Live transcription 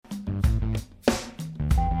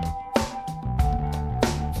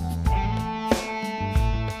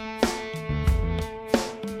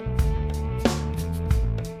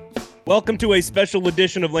Welcome to a special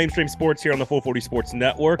edition of Lamestream Sports here on the 440 Sports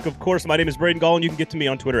Network. Of course, my name is Braden Gall, and you can get to me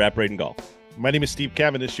on Twitter at Braden Gall. My name is Steve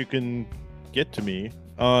Cavendish. You can get to me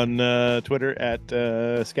on Twitter at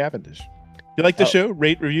Scavendish. If you like the show,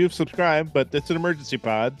 rate, review, subscribe, but it's an emergency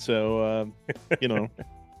pod, so, you know.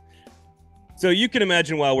 So you can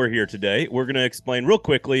imagine while we're here today, we're going to explain real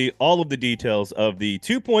quickly all of the details of the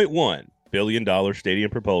 $2.1 billion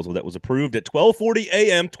stadium proposal that was approved at 12:40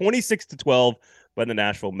 a.m., 26-12, by the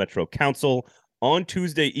Nashville Metro Council on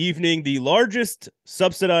Tuesday evening, the largest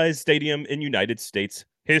subsidized stadium in United States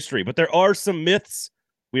history. But there are some myths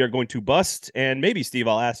we are going to bust, and maybe, Steve,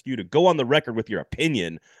 I'll ask you to go on the record with your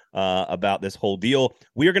opinion about this whole deal.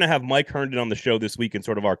 We are going to have Mike Herndon on the show this week in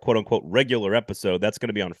sort of our quote-unquote regular episode. That's going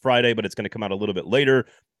to be on Friday, but it's going to come out a little bit later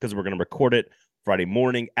because we're going to record it Friday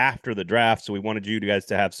morning after the draft. So we wanted you guys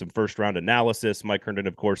to have some first-round analysis. Mike Herndon,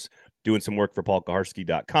 of course, doing some work for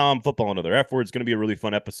PaulKaharski.com, Football and Other F Words. Going to be a really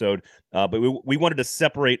fun episode. But we wanted to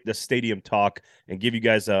separate the stadium talk and give you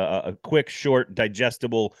guys a quick, short,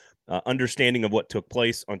 digestible understanding of what took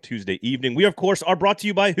place on Tuesday evening. We, of course, are brought to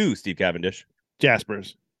you by who, Steve Cavendish?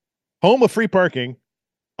 Jaspers. Home of free parking,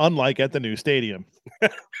 unlike at the new stadium.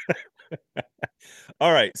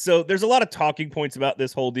 All right. So there's a lot of talking points about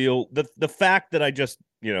this whole deal. The fact that I just,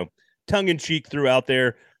 tongue-in-cheek threw out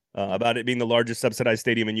there about it being the largest subsidized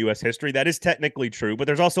stadium in U.S. history, that is technically true, but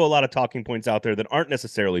there's also a lot of talking points out there that aren't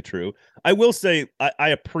necessarily true. I will say I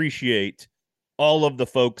appreciate all of the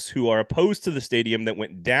folks who are opposed to the stadium that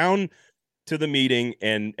went down to the meeting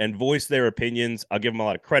and voiced their opinions. I'll give them a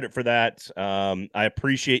lot of credit for that. I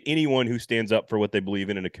appreciate anyone who stands up for what they believe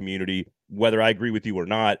in a community, whether I agree with you or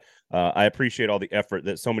not. I appreciate all the effort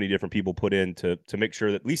that so many different people put in to make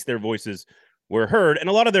sure that at least their voices were heard. And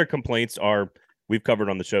a lot of their complaints we've covered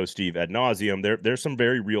on the show, Steve, ad nauseum. There's some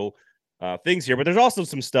very real things here, but there's also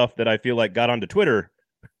some stuff that I feel like got onto Twitter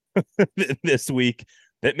this week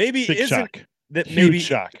that maybe Big isn't shock. that Huge maybe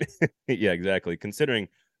shock. Yeah, exactly. Considering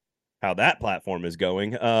how that platform is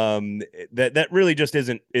going, that really just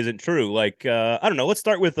isn't true. Like, I don't know. Let's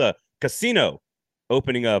start with a casino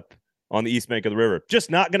opening up on the east bank of the river.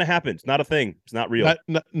 Just not going to happen. It's not a thing. It's not real.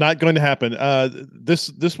 Not going to happen.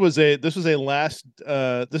 This was a last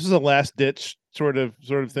ditch sort of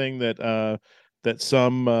thing that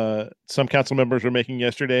some council members were making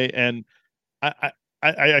yesterday, and I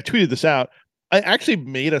tweeted this out. I actually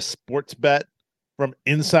made a sports bet from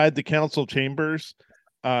inside the council chambers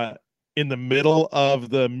in the middle of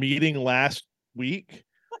the meeting last week.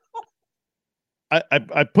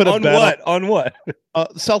 I put a bet on what?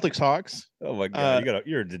 Celtics Hawks. Oh my God,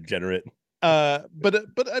 you're a degenerate. But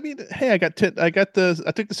I mean, hey, I took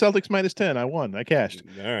the Celtics -10. I won. I cashed.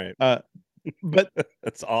 All right. But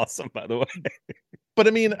that's awesome, by the way. But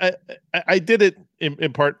I mean, I did it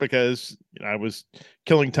in part because I was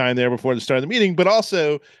killing time there before the start of the meeting, but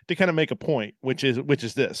also to kind of make a point, which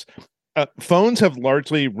is this: phones have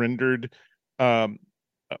largely rendered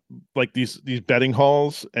like these betting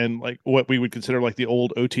halls and like what we would consider like the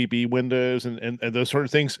old OTB windows and those sort of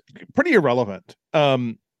things pretty irrelevant.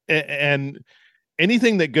 And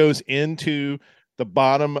anything that goes into the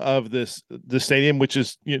bottom of the stadium, which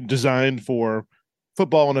is designed for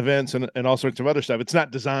football and events and all sorts of other stuff, it's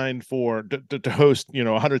not designed for to host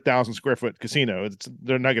 100,000 square foot casino.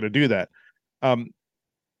 They're not going to do that.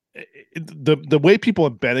 The way people are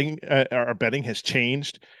betting has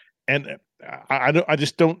changed, and I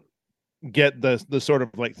just don't get the sort of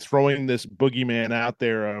like throwing this boogeyman out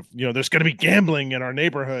there of there's going to be gambling in our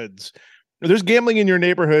neighborhoods. There's gambling in your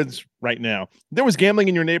neighborhoods right now. There was gambling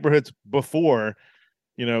in your neighborhoods before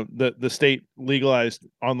the state legalized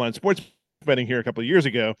online sports betting here a couple of years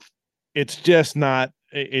ago. It's just not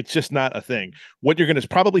a thing. What you're going to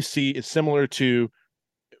probably see is similar to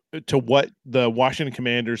what the Washington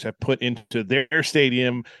Commanders have put into their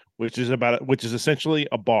stadium, which is essentially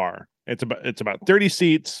a bar. It's about 30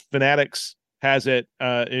 seats. Fanatics has it.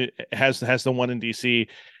 It has the one in DC,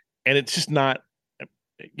 and it's just not.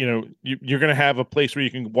 You're going to have a place where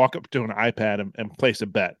you can walk up to an iPad and place a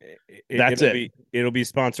bet. It'll be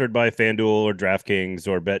sponsored by FanDuel or DraftKings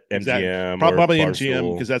or BetMGM. Exactly. Probably or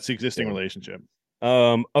MGM because that's the existing relationship.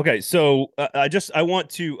 Okay, so I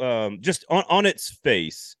want to just on its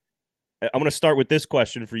face, I'm going to start with this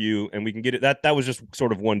question for you, and we can get it. That was just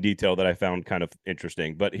sort of one detail that I found kind of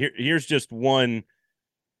interesting. But here's just one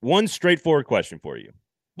straightforward question for you.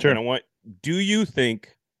 Sure. And do you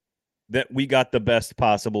think that we got the best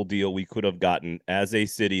possible deal we could have gotten as a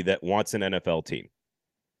city that wants an NFL team?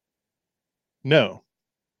 No.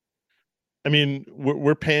 I mean,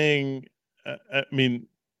 we're paying. I mean,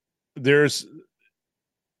 there's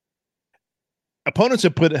opponents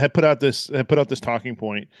have put out this talking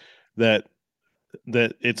point that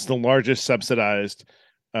it's the largest subsidized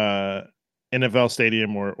uh, NFL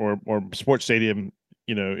stadium or sports stadium,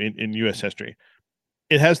 in U.S. history.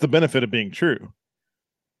 It has the benefit of being true.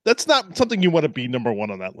 That's not something you want to be number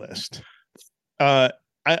one on that list. Uh,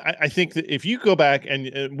 I think that if you go back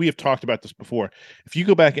and we have talked about this before, if you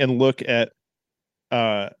go back and look at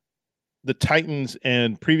the Titans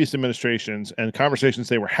and previous administrations and conversations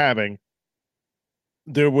they were having,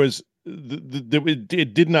 there was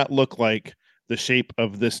it did not look like the shape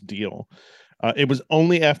of this deal. It was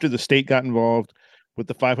only after the state got involved with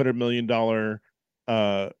the $500 million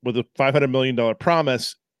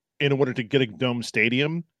promise in order to get a dome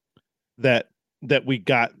stadium that we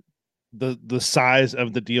got the size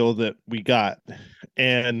of the deal that we got.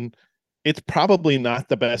 And it's probably not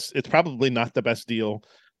the best. It's probably not the best deal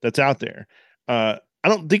that's out there. I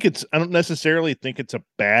don't necessarily think it's a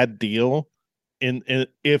bad deal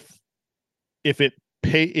if it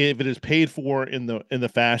is paid for in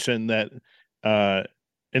the fashion that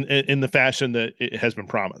in the fashion that it has been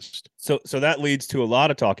promised. So that leads to a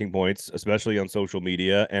lot of talking points, especially on social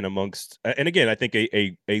media and amongst, and again, I think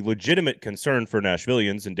a legitimate concern for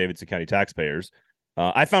Nashvillians and Davidson County taxpayers.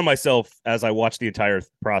 I found myself, as I watched the entire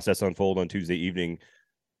process unfold on Tuesday evening,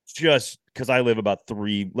 just because I live about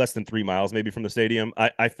less than 3 miles maybe from the stadium,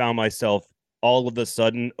 I found myself all of a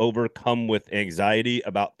sudden overcome with anxiety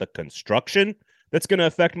about the construction that's going to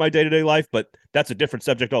affect my day-to-day life, but that's a different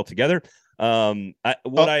subject altogether. Along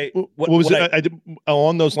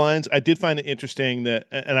those lines, I did find it interesting that,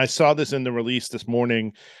 and I saw this in the release this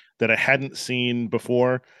morning that I hadn't seen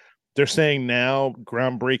before. They're saying now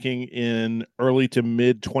groundbreaking in early to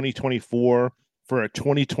mid 2024 for a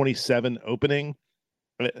 2027 opening.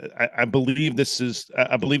 I believe this is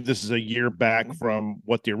a year back from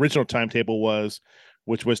what the original timetable was,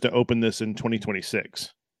 which was to open this in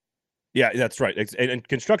 2026. Yeah, that's right. And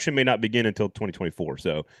construction may not begin until 2024.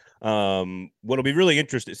 So, what'll be really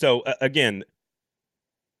interesting. So, again,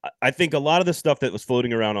 I think a lot of the stuff that was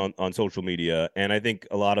floating around on social media, and I think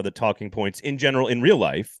a lot of the talking points in general in real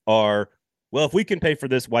life are, well, if we can pay for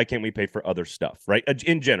this, why can't we pay for other stuff, right?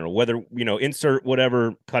 In general, whether, insert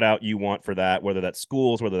whatever cutout you want for that, whether that's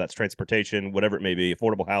schools, whether that's transportation, whatever it may be,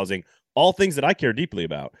 affordable housing, all things that I care deeply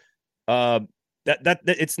about. That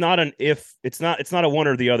it's not it's not a one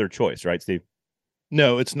or the other choice, right, Steve?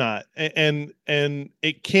 No, it's not. And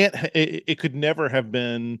it can't, it could never have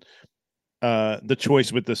been the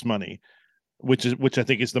choice with this money, which I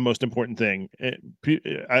think is the most important thing.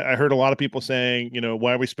 I heard a lot of people saying,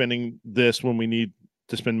 why are we spending this when we need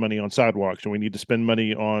to spend money on sidewalks, and we need to spend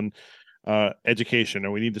money on education, or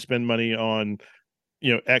we need to spend money on,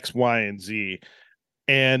 X, Y, and Z.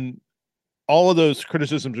 And all of those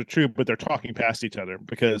criticisms are true, but they're talking past each other,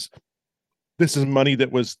 because this is money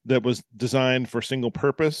that was designed for single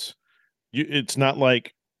purpose. It's not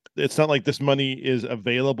like this money is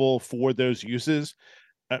available for those uses.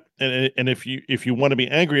 And if you want to be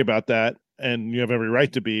angry about that, and you have every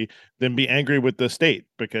right to be, then be angry with the state,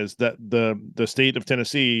 because that the state of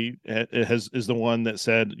Tennessee is the one that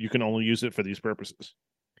said you can only use it for these purposes.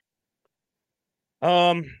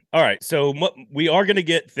 All right. So we are going to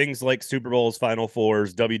get things like Super Bowls, Final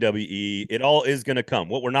Fours, WWE. It all is going to come.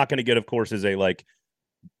 What we're not going to get, of course, is a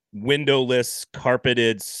windowless,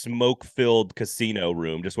 carpeted, smoke-filled casino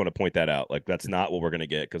room. Just want to point that out. That's not what we're going to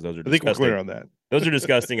get, because those are disgusting. I think we're clear on that. Those are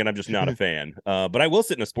disgusting, and I'm just not a fan. But I will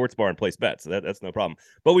sit in a sports bar and place bets, so that's no problem.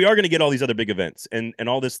 But we are going to get all these other big events, and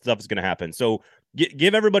all this stuff is going to happen. So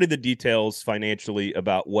give everybody the details financially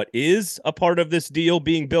about what is a part of this deal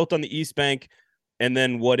being built on the East Bank, and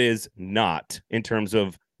then what is not, in terms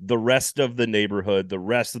of the rest of the neighborhood, the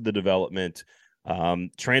rest of the development, all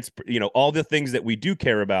the things that we do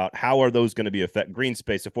care about. How are those going to be affected? Green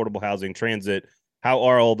space, affordable housing, transit. How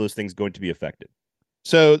are all those things going to be affected?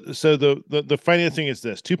 So the financing is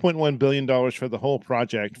this: $2.1 billion for the whole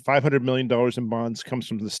project. $500 million in bonds comes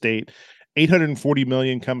from the state. $840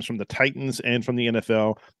 million comes from the Titans and from the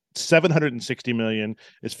NFL. $760 million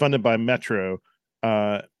is funded by Metro,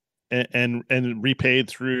 and repaid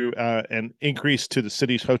through an increase to the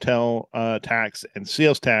city's hotel tax and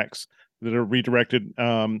sales tax that are redirected,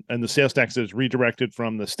 and the sales tax is redirected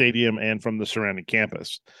from the stadium and from the surrounding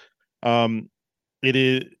campus. It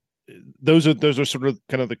is those are sort of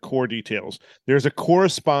kind of the core details. There's a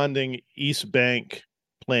corresponding East Bank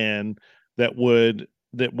plan that would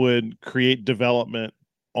create development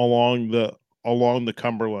along the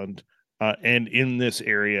Cumberland and in this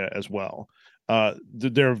area as well.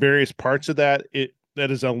 There are various parts of that.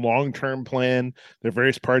 That is a long-term plan. There are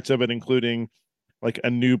various parts of it, including like a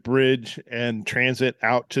new bridge and transit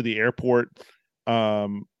out to the airport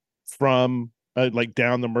from like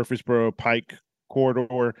down the Murfreesboro Pike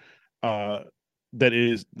corridor, uh, that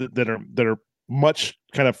are much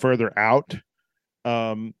kind of further out.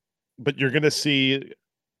 But you're going to see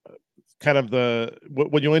kind of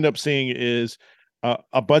what you'll end up seeing is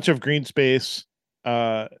a bunch of green space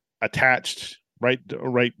attached right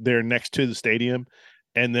there next to the stadium,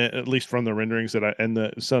 and then at least from the renderings that I and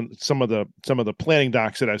the some of the planning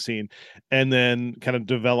docs that I've seen, and then kind of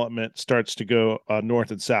development starts to go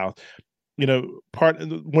north and south. One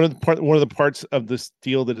of the parts of this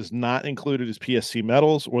deal that is not included is PSC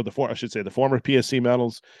Metals, or I should say the former PSC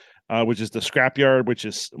Metals, which is the scrapyard, which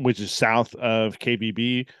is south of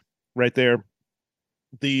KBB, right there.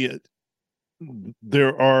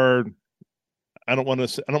 There are I don't want to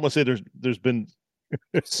say there's been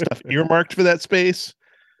stuff earmarked for that space,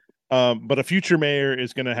 but a future mayor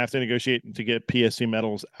is going to have to negotiate to get PSC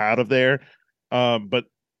Metals out of there. But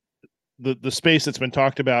the space that's been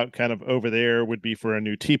talked about kind of over there would be for a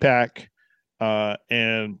new TPAC,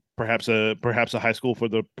 and perhaps a high school for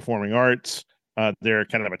the performing arts. They're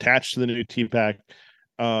kind of attached to the new TPAC.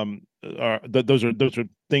 Those are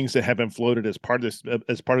things that have been floated as part of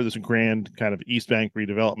this grand kind of East Bank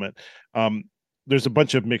redevelopment. There's a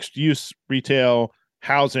bunch of mixed use retail,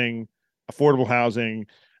 housing, affordable housing,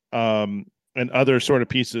 and other sort of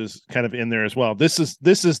pieces kind of in there as well. This is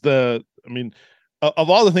of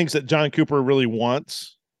all the things that John Cooper really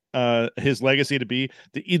wants his legacy to be,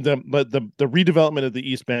 the redevelopment of the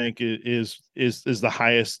East Bank is the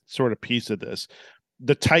highest sort of piece of this.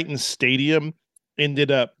 The Titans Stadium ended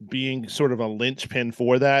up being sort of a linchpin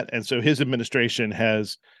for that, and so his administration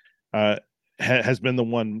has been the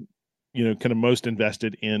one, kind of most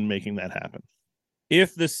invested in making that happen.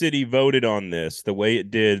 If the city voted on this the way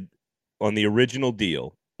it did on the original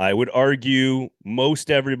deal, I would argue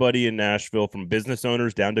most everybody in Nashville, from business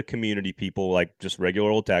owners down to community people, like just regular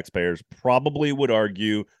old taxpayers, probably would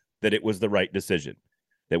argue that it was the right decision,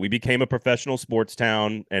 that we became a professional sports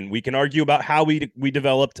town. And we can argue about how we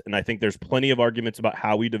developed, and I think there's plenty of arguments about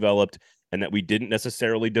how we developed and that we didn't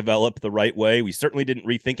necessarily develop the right way. We certainly didn't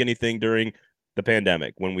rethink anything during the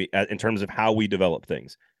pandemic in terms of how we develop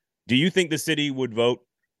things. Do you think the city would vote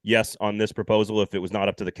yes on this proposal if it was not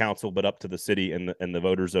up to the council but up to the city and the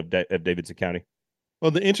voters of Davidson County?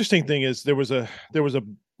 Well, the interesting thing is there was a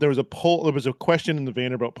poll. There was a question in the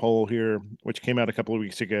Vanderbilt poll here, which came out a couple of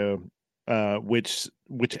weeks ago, which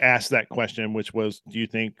asked that question, which was, do you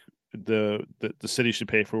think the city should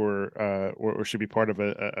pay for or should be part of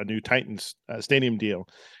a new Titans stadium deal?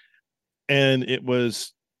 And it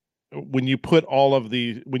was, when you put all of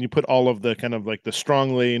the kind of like the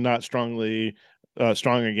strongly, not strongly,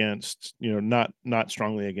 strong against, not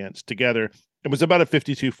strongly against together, it was about a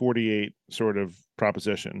 52-48 sort of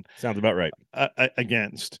proposition. Sounds about right.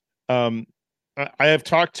 Against. I've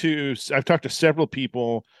talked to several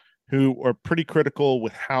people who are pretty critical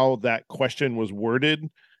with how that question was worded,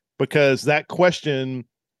 because that question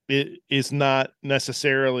is not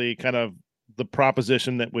necessarily kind of the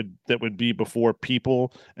proposition that would be before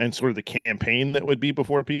people, and sort of the campaign that would be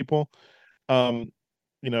before people.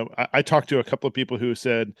 I talked to a couple of people who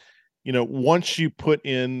said, once you put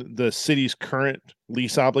in the city's current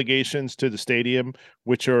lease obligations to the stadium,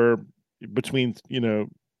 which are between, and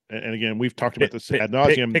again, we've talked about this ad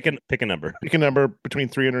nauseum. Pick a number. Pick a number between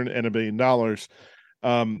 $300 and $1 billion.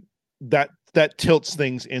 That tilts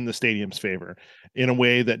things in the stadium's favor in a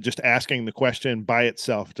way that just asking the question by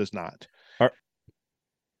itself does not.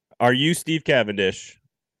 Are you, Steve Cavendish,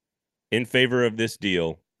 in favor of this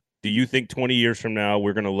deal? Do you think 20 years from now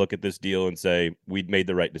we're going to look at this deal and say we'd made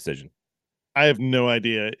the right decision? I have no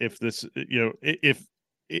idea if this, if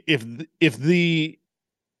the,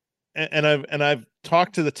 and I've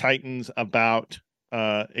talked to the Titans about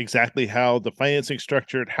exactly how the financing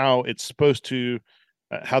structured, how it's supposed to,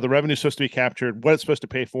 how the revenue is supposed to be captured, what it's supposed to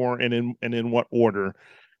pay for, and in what order.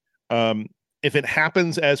 If it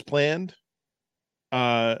happens as planned,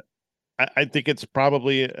 I think it's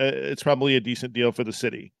probably a decent deal for the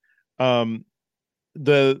city. The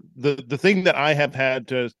thing that I have had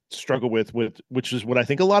to struggle with, which is what I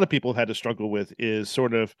think a lot of people have had to struggle with, is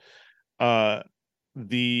sort of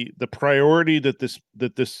the priority that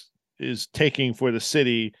this is taking for the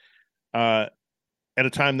city at a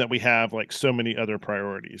time that we have like so many other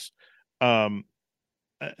priorities. The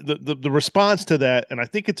response to that, and I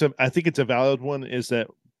think it's a valid one, is that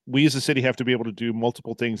we as a city have to be able to do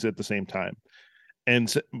multiple things at the same time.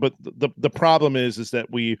 But the problem is that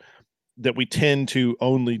we tend to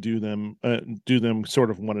only do them sort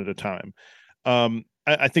of one at a time.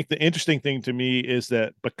 I think the interesting thing to me is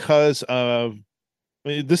that because of,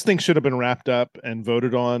 this thing should have been wrapped up and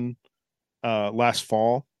voted on last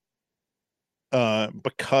fall.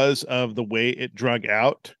 because of the way it drug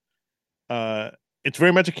out. It's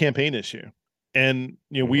very much a campaign issue. And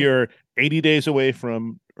we are 80 days away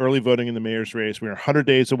from early voting in the mayor's race. We are 100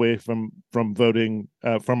 days away from voting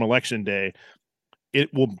from election day.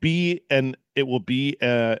 It will be an issue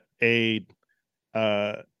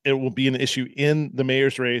in the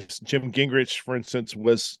mayor's race. Jim Gingrich, for instance,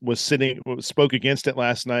 spoke against it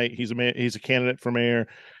last night. He's a candidate for mayor.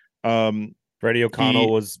 Freddie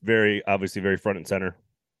O'Connell was obviously very front and center.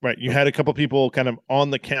 Right. You had a couple people kind of on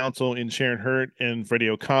the council in Sharon Hurt and Freddie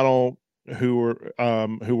O'Connell who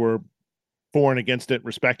were for and against it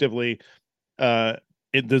respectively.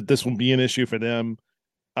 This will be an issue for them.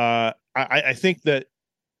 I think that,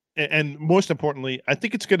 and most importantly, I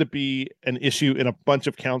think it's going to be an issue in a bunch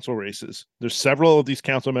of council races. There's several of these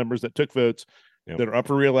council members that took votes that are up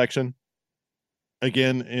for re-election.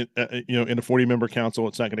 Again, in a 40-member council,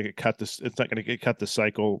 it's not going to get cut. It's not going to get cut this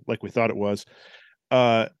cycle like we thought it was.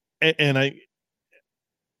 And I,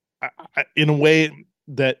 in a way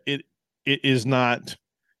that it is not,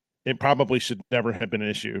 it probably should never have been an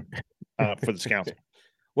issue for this council.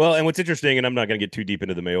 Well, and what's interesting, and I'm not going to get too deep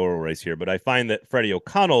into the mayoral race here, but I find that Freddie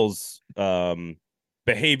O'Connell's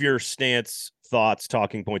behavior, stance, thoughts,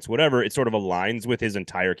 talking points, whatever, it sort of aligns with his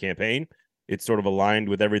entire campaign. It's sort of aligned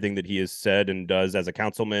with everything that he has said and does as a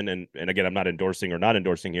councilman. And again, I'm not endorsing or not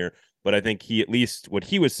endorsing here, but I think he, at least what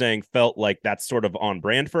he was saying, felt like that's sort of on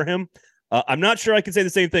brand for him. I'm not sure I can say the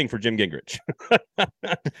same thing for Jim Gingrich.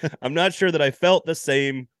 I'm not sure that I felt the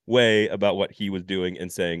same way about what he was doing and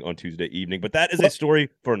saying on Tuesday evening, but that is a story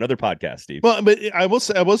for another podcast, Steve. Well, but I will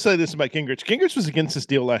say this about Gingrich. Gingrich was against this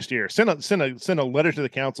deal last year. Sent a letter to the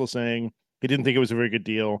council saying he didn't think it was a very good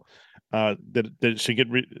deal. That it should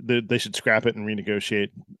they should scrap it and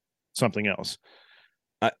renegotiate something else.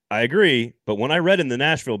 I agree, but when I read in the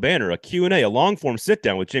Nashville Banner a Q&A, a long-form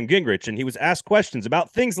sit-down with Jim Gingrich, and he was asked questions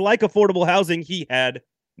about things like affordable housing, he had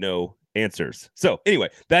no answers. So anyway,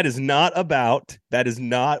 that is not what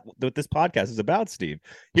this podcast is about, Steve.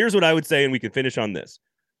 Here's what I would say, and we can finish on this.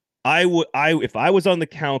 If I was on the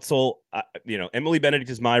council, Emily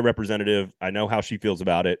Benedict is my representative. I know how she feels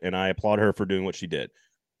about it, and I applaud her for doing what she did.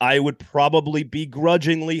 I would probably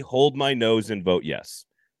begrudgingly hold my nose and vote yes.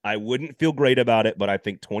 I wouldn't feel great about it, but I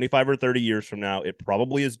think 25 or 30 years from now, it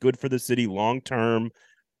probably is good for the city long term,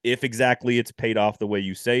 if exactly it's paid off the way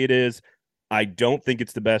you say it is. I don't think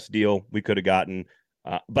it's the best deal we could have gotten,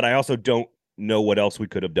 but I also don't know what else we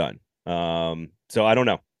could have done. So I don't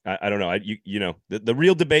know. I don't know. The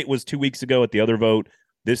real debate was 2 weeks ago at the other vote.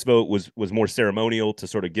 This vote was more ceremonial to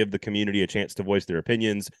sort of give the community a chance to voice their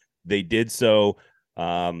opinions. They did so.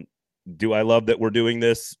 Do I love that we're doing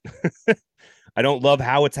this? I don't love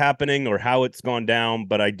how it's happening or how it's gone down,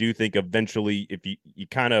 but I do think eventually, if you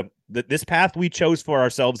kind of this path we chose for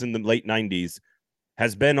ourselves in the late 90s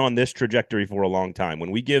has been on this trajectory for a long time. When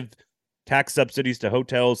we give tax subsidies to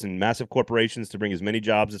hotels and massive corporations to bring as many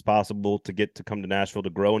jobs as possible to get to come to Nashville to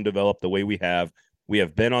grow and develop the way we have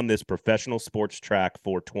been on this professional sports track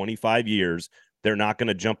for 25 years. They're not going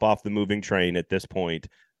to jump off the moving train at this point.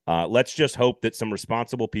 Let's just hope that some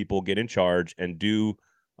responsible people get in charge and do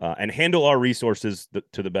and handle our resources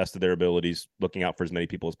to the best of their abilities, looking out for as many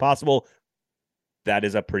people as possible. That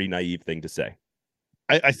is a pretty naive thing to say.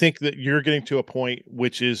 I think that you're getting to a point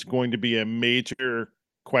which is going to be a major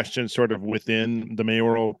question sort of within the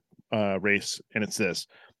mayoral race, and it's this.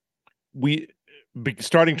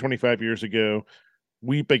 Starting 25 years ago,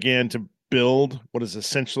 we began to build what is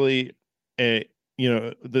essentially the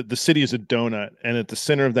city is a donut, and at the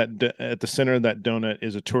center of that donut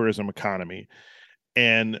is a tourism economy.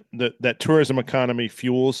 And that tourism economy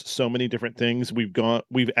fuels so many different things.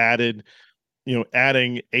 We've added,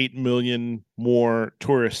 adding 8 million more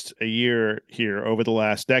tourists a year here over the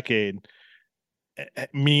last decade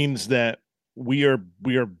means that we are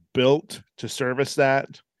built to service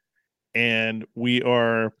that, and we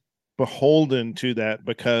are beholden to that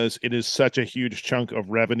because it is such a huge chunk of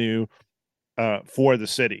revenue for the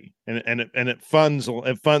city, and it funds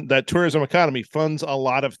that tourism economy funds a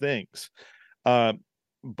lot of things.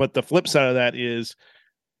 But the flip side of that is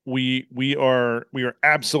we are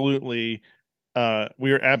absolutely a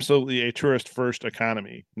tourist first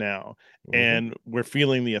economy now, and we're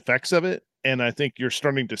feeling the effects of it. And I think you're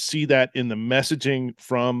starting to see that in the messaging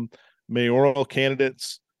from mayoral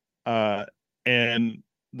candidates. And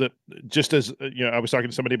just as I was talking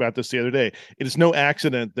to somebody about this the other day, it is no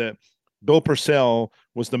accident that Bill Purcell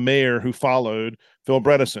was the mayor who followed Phil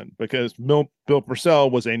Bredesen, because Bill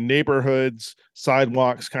Purcell was a neighborhoods,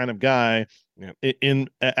 sidewalks kind of guy. Yep.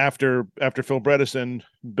 After Phil Bredesen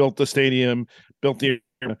built the stadium, built the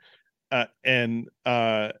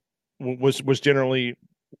was generally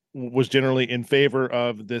in favor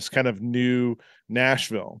of this kind of new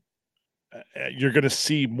Nashville. You're going to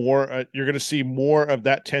see more. You're going to see more of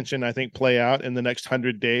that tension, I think, play out in the next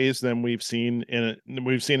 100 days than we've seen in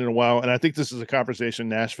a while. And I think this is a conversation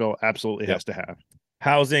Nashville absolutely has to have.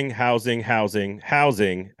 Housing. That's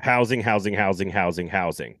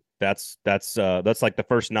like the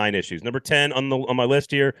first 9 issues. Number 10 on my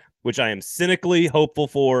list here, which I am cynically hopeful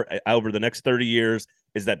for over the next 30 years,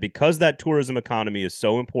 is that because that tourism economy is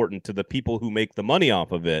so important to the people who make the money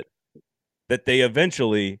off of it, that they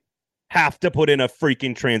eventually have to put in a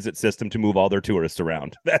freaking transit system to move all their tourists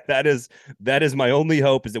around. That is my only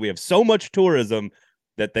hope, is that we have so much tourism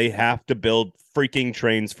that they have to build freaking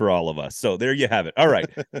trains for all of us. So there you have it. All right.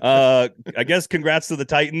 I guess congrats to the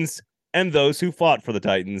Titans and those who fought for the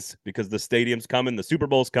Titans, because the stadium's coming, the Super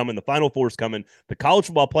Bowl's coming, the Final Four's coming, the college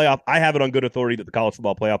football playoff. I have it on good authority that the college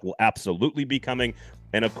football playoff will absolutely be coming.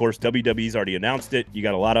 And of course, WWE's already announced it. You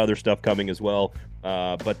got a lot of other stuff coming as well.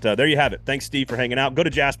 But there you have it. Thanks, Steve, for hanging out. Go to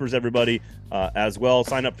Jasper's, everybody, as well.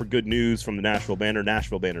 Sign up for good news from the Nashville Banner,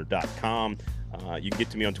 NashvilleBanner.com. You can get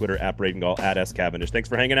to me on Twitter, @BradenGall, @SCavendish. Thanks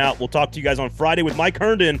for hanging out. We'll talk to you guys on Friday with Mike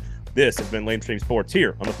Herndon. This has been Lamestream Sports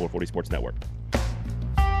here on the 440 Sports Network.